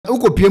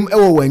ukopiem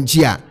ewo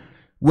wenchi a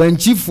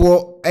wenchi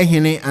fo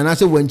ehene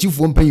anase wenchi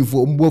fo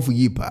mpanyifo mbuafu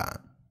yi pa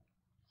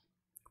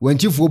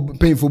wenchi fo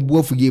mpanyifo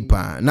buafu yi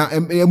pa na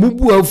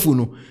emubuafu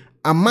no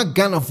ama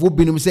Ghana fo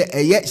binom se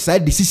eye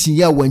side decision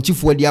ya wenchi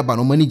fo de aba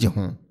no manage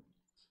ho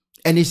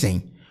eni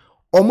sen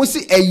omo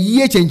si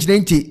eyiye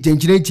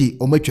chenchinenchi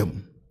omatwam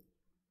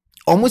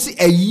omo si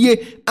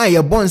eyiye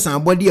aye bonsan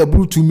body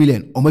aburu 2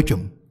 million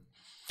omatwam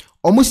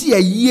omo si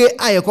eyiye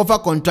aye kofa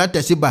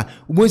contractor siba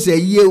omo si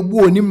eyiye obu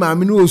oni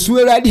maame no osu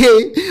erade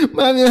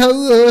maame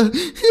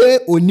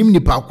onim ni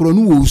pakoro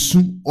no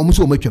osu omo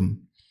si omatwam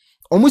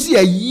omo si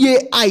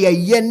eyiye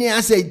aye ye ne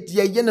ase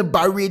ye ne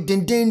bare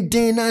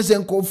den na ase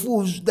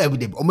nkofu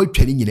debde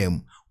omatwani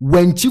nyinam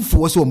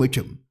wanchifo so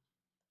omatwam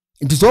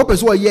nti so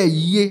person wo ye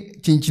yiye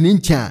chinchini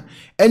ncha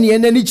ene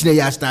ene ni chine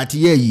ya start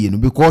ye yiye no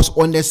because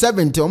on the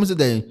 7th omo say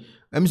the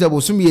say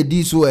bosum ye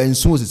di so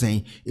enso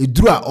sesen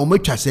eduru a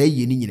omatwa say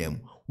yiye ni nyinam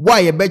why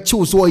ye be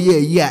chiw so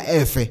ye yiye a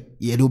efe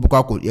ye do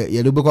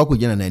bokwa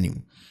gena nanim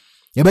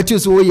ye be chiw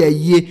so ye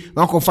yiye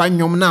makofa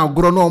nwom na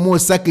agoro na omo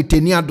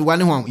saketeni adowa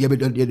ne ho ye be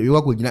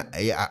bokwa gena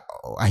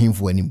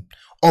ahemfo anim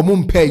omo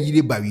mpa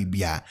yire ba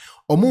bibia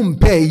omo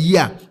mpa yi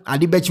a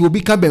ade bechi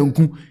obi ka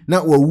banku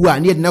na wawu a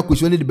ne de na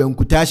kwesio ne de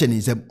banku ta hye ne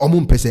nsem omo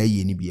mpa sa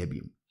yi ni bia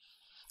bi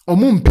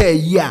omo mpa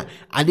yi a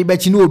ade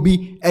bechi na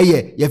obi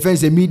ye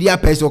fense media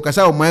person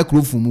okasa o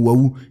microphone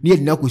wawu ne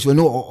de na kwesio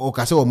ne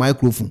okasa o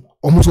microphone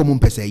omo so omo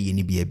mpa sa yi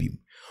ni bia bi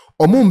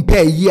omo mpa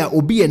yi a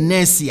obi ye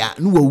nurse a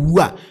no wawu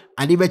a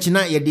ade bechi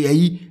na ye de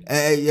yi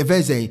ye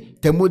fense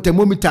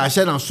thermometer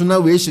hye na so na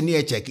we hye ne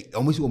ye check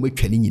omo so omo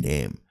twani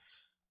nyinam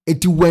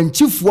eti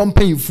wanchifo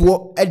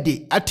mpanyifo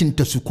ede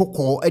atentasu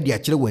kokko ede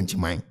akire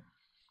wanchiman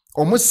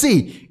omo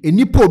se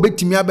enipa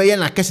obetimi abaye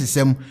na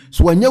kesesem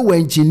so wanya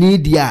wanchini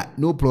dia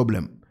no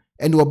problem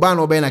and oba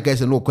na obaye na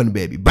kese no kon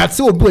baby but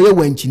se obi oye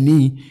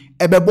wanchini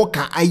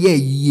ebeboka aye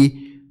yiye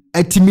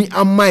atimi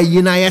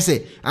amaye na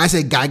ayese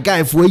ase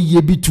gagaifo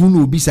aye bi tu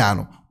no obi sa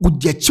no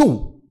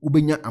ujechew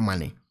ubenya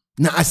amane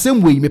na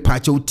asemwe me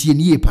paache otie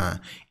ni ye pa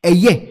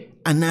eye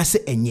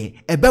anase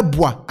enye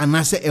ebeboa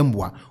anase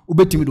emboa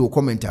ubetimi do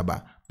comment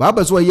aba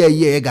Baba so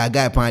ye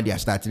gaga pan dia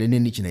start le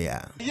ni chine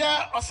ya.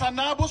 Ya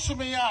osana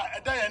bosumi ya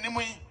eda ya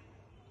nimu yi.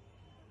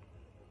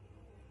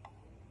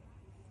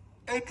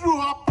 Edru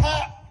ho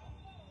pa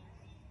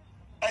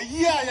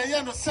ayi a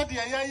ye no sede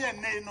ye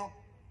ne no.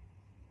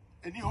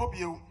 Eni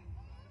hobie.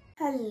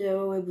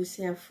 Hello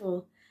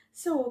ebusiafo.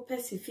 So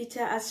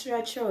pesifita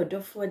asracha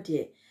odofo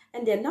de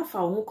and then na fa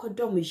ho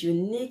kodom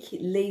unique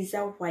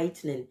laser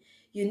whitening.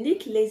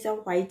 Unique laser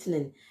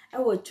whitening.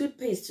 Our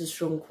toothpaste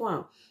stronko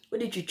a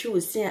odi twitwi wo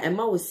sin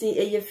ema wo sin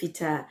eye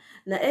fita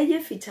na eye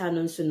fita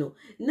no nso no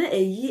na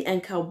eyi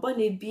enka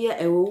bone bia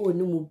ewo wo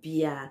no mu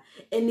bia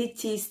any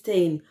tea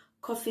stain,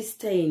 coffee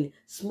stain,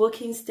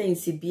 smoking stain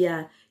si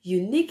bia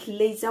unique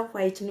laser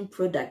whitening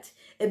product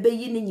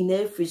ebeyi ni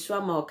nyina free so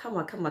ama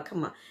kama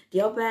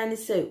de obaya ni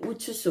say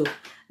utu so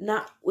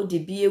na odi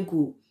bi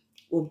egu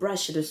o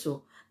brush do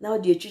so na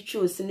odi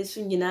twitwi wo sin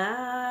so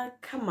nyina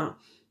kama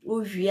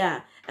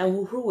Uvia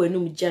and who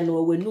wenum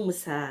Jano wenum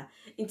sa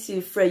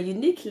into for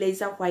unique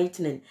laser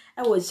whitening.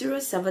 I was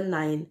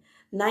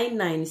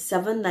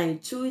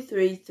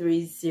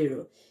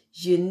 07999792330.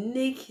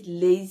 Unique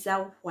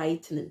laser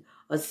whitening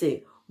or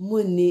say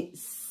Muni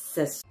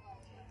ses.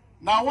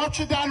 Now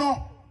watch it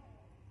down.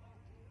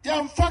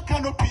 Yam fa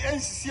canopy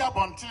NCC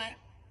abonte.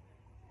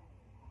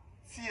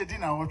 See a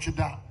dinner watch it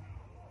down.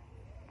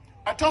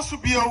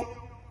 Atosubio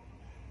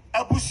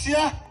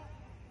Abusia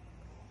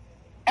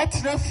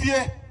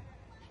Etnefie.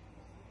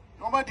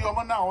 Nobody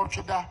omo na watch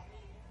da.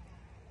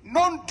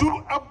 Non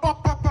do abba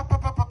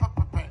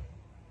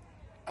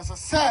as I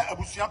say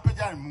abusia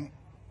pejan mu.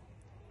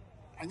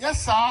 Anya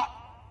sa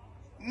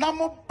na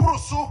mo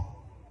broso.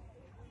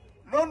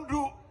 Non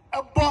do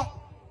abba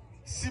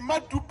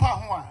simadu pa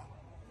ho a.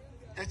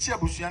 E chi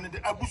abusia ne de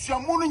abusia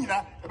mu no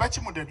nyina e ba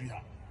chi mo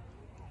dadua.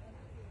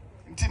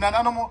 Nti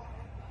nananom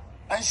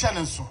anhya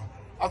ne so.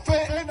 Afa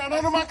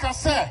nananom aka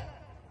say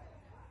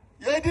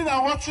ye di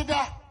na watch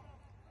da.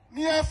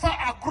 Ni efa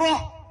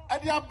agro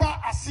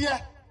Adiaba asie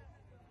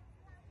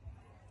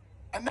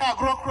and now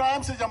grow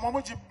crime says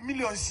Jamoji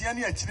million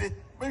siani achide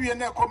maybe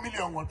na ko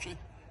million wotwe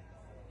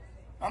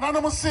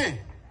anano mo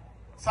say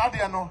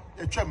sadia no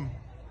etwam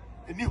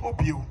eni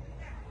hobio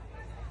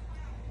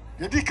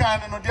yedi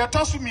kan no de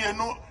atasu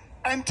mienu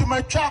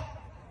entumatwa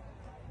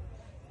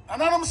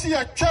anano mo say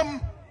atwam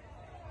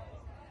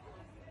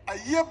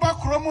ayeba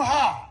kromu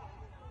ha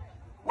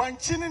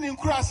wanchini ni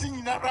nkurase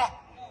nyinara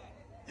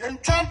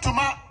yentwa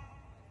ntoma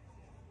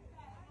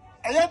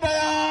Ayada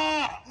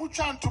ya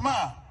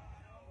muchantuma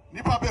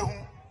nipa behu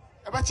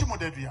ebechi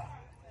modedua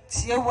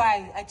tie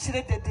wai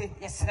achire dede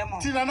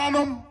yesremo tina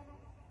nanom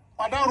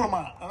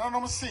wadaroma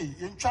nanom si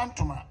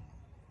yenchantuma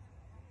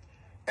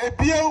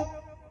ebiew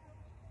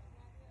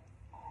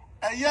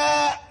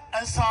aya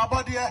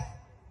ansabode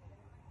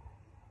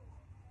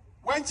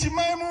wenchi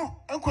maimu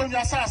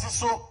enkonwa asase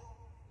so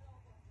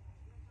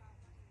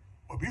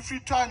obi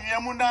fritwa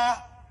anwemu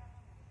na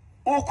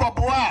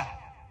ukoboa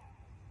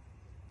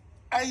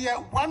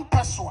one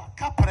person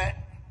kapre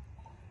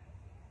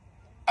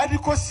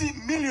adikosi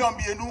million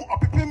mienu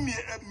opepe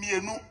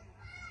mienu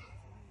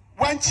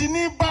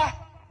wanchini ba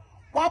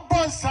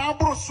wabon sa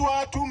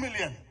brosua 2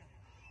 million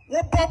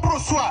wo bo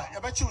brosua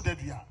ya bechi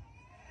udadua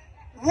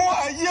wo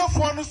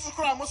ayefo no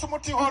sukura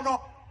mosomoti ho no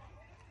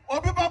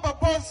obi baba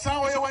bon sa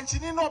wo ye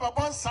wanchini no baba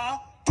bon sa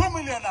 2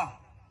 million a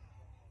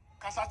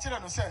kasa kire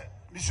no se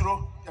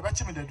misuro ya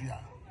bechi medadua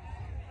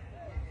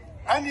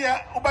ania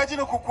ubaji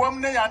no kokoam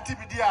na ya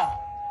antibidi a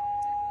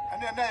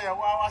ania na ya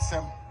wa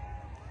wasem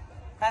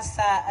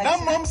kasa na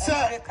mom se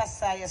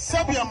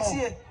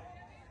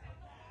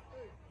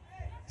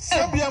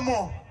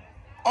sebiamo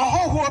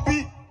ohoho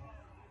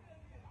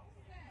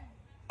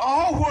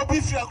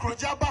bi fi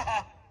akroja ba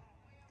ha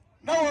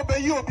na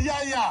obayi obi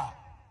aya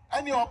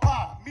ani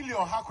opa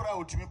million hakora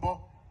otimi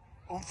bo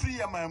onfiri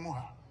ya mamu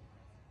ha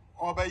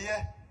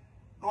obaye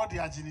no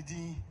de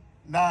aginidi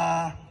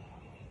na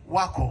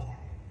wako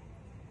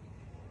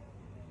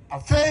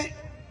afei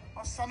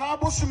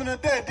osanabo sumene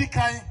de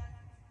dikan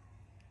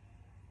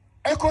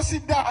ekosi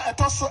da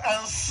etoso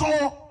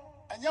enso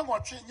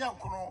anyamotwe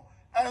nyankono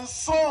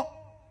enso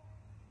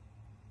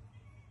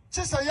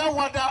chisa ya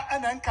wada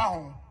ena nka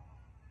ho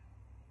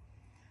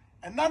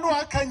enano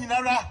aka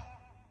nyinara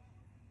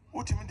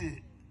utimi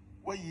de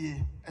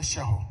waye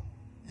ehye ho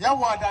ya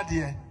wada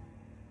de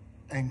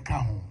enka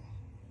ho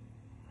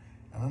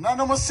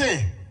enano mo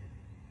se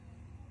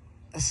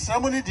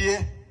esamuni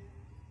de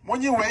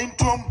monyi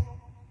wentom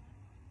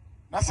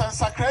na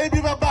sansakrai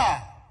bi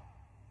baba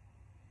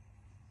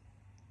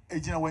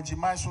ejina wanji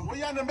manso wo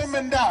ya no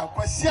memenda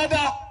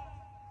kwasiada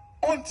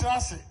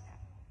ontrase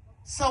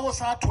sawo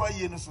sa to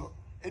aye no so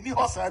eni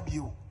ho sa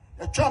bio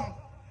etwam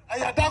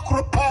ayada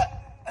kropa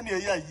ane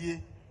aye aye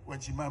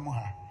wanji mamu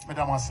ha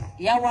medam ase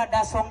ya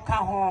wada so nka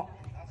ho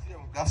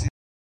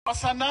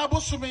osana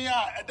bosumi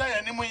ya eda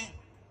ya nimu yi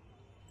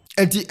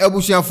enti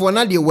abusuafo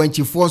na de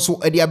wanchifo so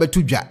ede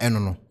abeto dwa eno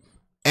no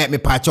me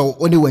pacho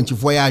oni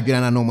wanchifo ya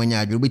adwena na no manya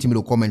adwena betimi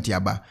do comment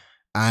aba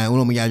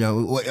ono manya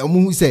adwena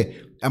omu se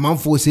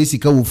amanfo se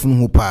sika wo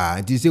funu ho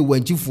pa nti se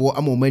wanchifo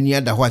amomani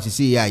ada ho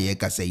asese ya ye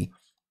kasai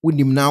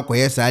unim na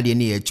akoye sa de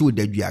ne ye chi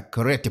odadua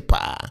correct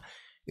pa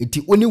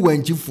nti oni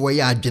wanchifo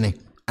ya adwene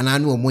ana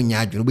no manya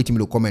adwena betimi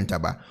do comment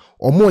aba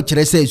omo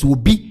kire se so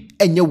obi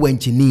enye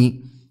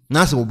wanchini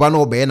na se oba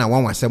no obe na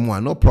wanwasem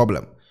a no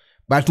problem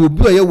but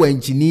obi oye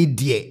wanchini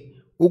de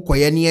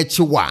ukoye ne ye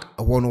chiwa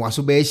ho no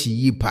waso ba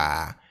shi yi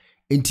pa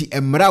nti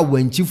emra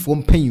wanchifo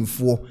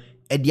mpanyimfo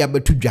ede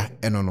abetudwa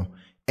eno no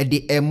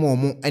ede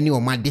emomo ene o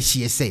made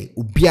hye se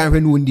obi ahwe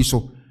no ndi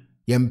so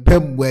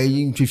yempem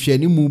wayi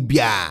ntwehwani mu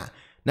bia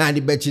na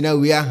ade bechi na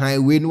we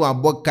ahan we no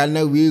aboka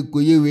na we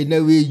koye we na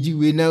we ji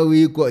we na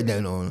we ko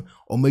no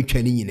o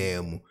matwani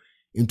nyina mu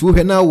nti wo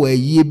hwe na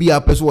wayi bi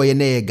apeso wo ye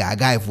na ye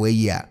gagaifo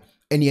ayi a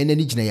ene ene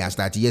ni gina ya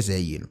start yes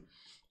ayi no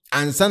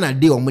ansa na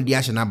de o mo de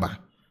ahye na ba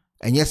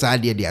enye sa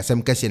de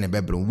asem kase na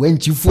bebro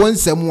wanchifo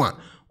nsem a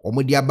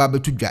omodi aba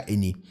betudwa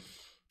eni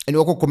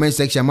woko comment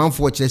section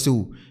amanfo kire se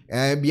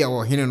bia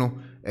wo hene no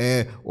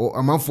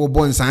amanfo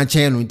bon san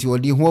chen no nti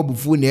odi ho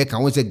abufu na e ka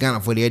won se Ghana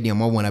for the edi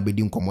amon na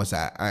bedi nkomo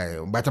sa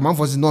but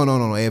amanfo say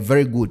no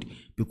very good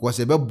because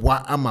e be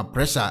boa ama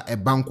pressure e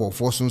bank of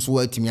force so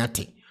atimi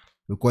ate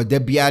because there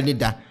bia ni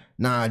da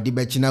na de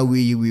be china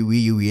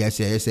we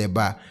say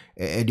ba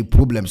the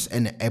problems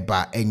and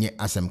eba enye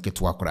asem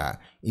ketwa kra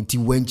nti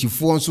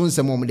wanchifo nso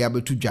nsem omodi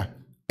abetudwa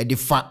ede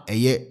fa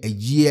eye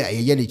agie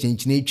eye ne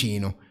chenchine etwi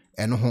no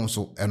eno ho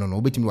so eno no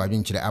obetimi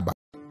wadwenkyere aba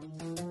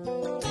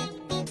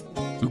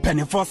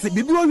mpenefo se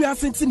bibi o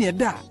wiase ntine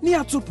da ne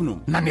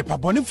atopnum na ne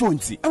pabone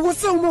fonti e wo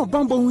se wo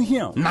bambo hu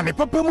hia na ne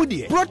papa mu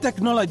de Pro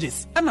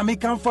Technologies ana me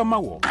kan fama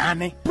wo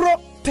ane Pro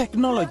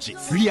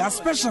Technologies. We are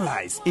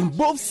specialized in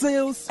both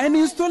sales and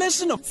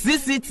installation of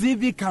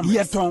CCTV cameras.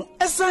 Yeton,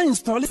 esa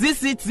install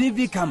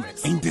CCTV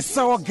cameras in the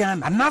South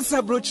Ghana and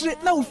NASA brochure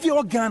na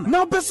ufi Ghana.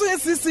 Now pursue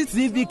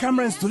CCTV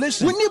camera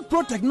installation. We need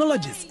Pro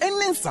Technologies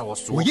and in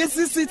South. We get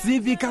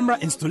CCTV camera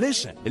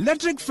installation,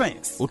 electric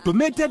fence,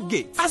 automated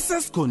gate,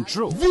 access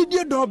control,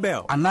 video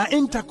doorbell, and our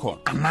intercom,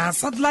 and our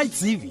satellite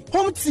TV,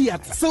 home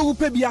theater, so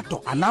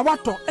upebiato, and our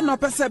water, and our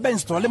PC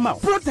install them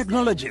out. Pro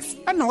Technologies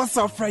and our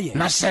software.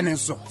 Na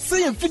shenenso.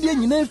 Say fidie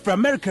nyina from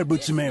America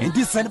brochime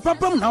ndi sane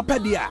papam na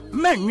opedia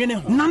manwene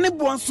ho na ne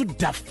bo nso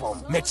da form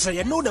me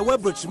kire no the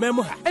web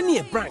brochime ha ene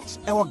e branch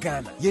e wo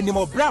Ghana ye ni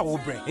mo bra wo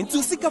bre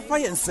nti sika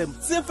fire nsem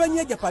se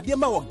fanya japade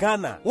ma wo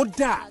Ghana wo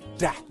da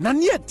na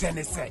ne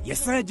tenese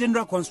yesan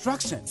general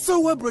construction so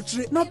web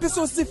brochire na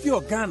peso si fi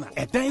Ghana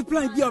e dan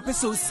plan bi o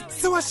peso si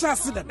se wa sha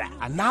se dada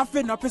ana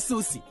afi na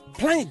peso si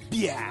Planet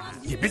beer,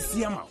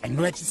 Yebesiama, and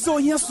Rich so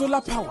here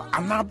solar power,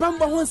 and our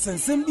bamba once and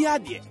send the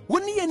idea.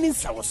 When you need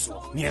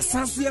Sawaso, near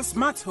Sansuya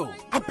smart home,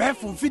 a pair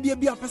from Fidia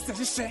Bia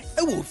Pastashe,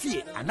 a wolf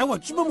here, and our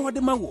Chubamo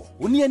de Mawo,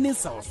 when you need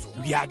Sawaso.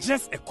 We are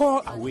just a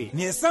call away.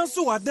 Near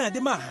Sansu are there, the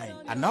Mahine,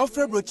 and now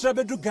February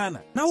Trebedru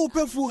Ghana, now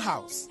open full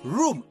house,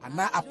 room, and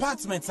now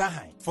apartments are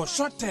high. For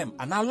short term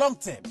and now long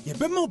term,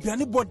 Yebemo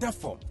Biani border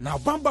form, now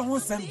Bamba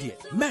once and dear,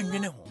 man, you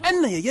know,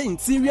 and your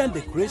interior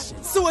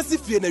decoration. So as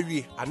if you're a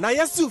and I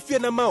assume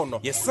fear amount.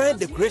 Your sign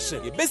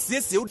decoration, your best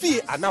yes, you'll be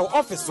and now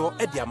officer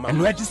at the amount.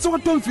 And register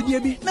what time for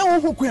the now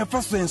who can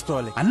first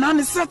install it. And none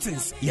is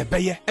settings, ye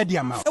bay at the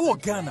amount. Ewo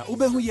Ghana,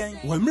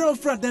 Ubehuyan, when Mirror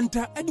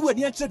Fradenta, Edward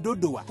Yacha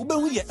Dodoa,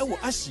 Ubehuya, Ewo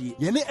Ashi,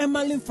 Yene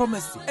Emalin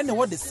Pharmacy, and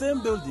what the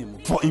same building.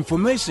 For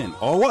information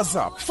or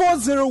WhatsApp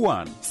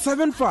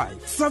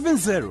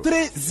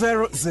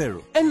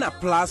 401-7570-300 and a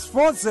plus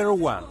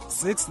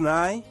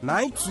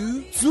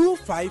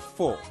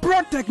 401-6992-254.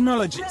 Pro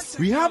Technologies,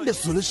 we have the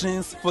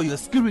solutions for your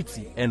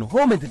security and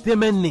home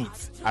entertainment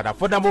needs at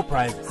affordable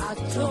prices.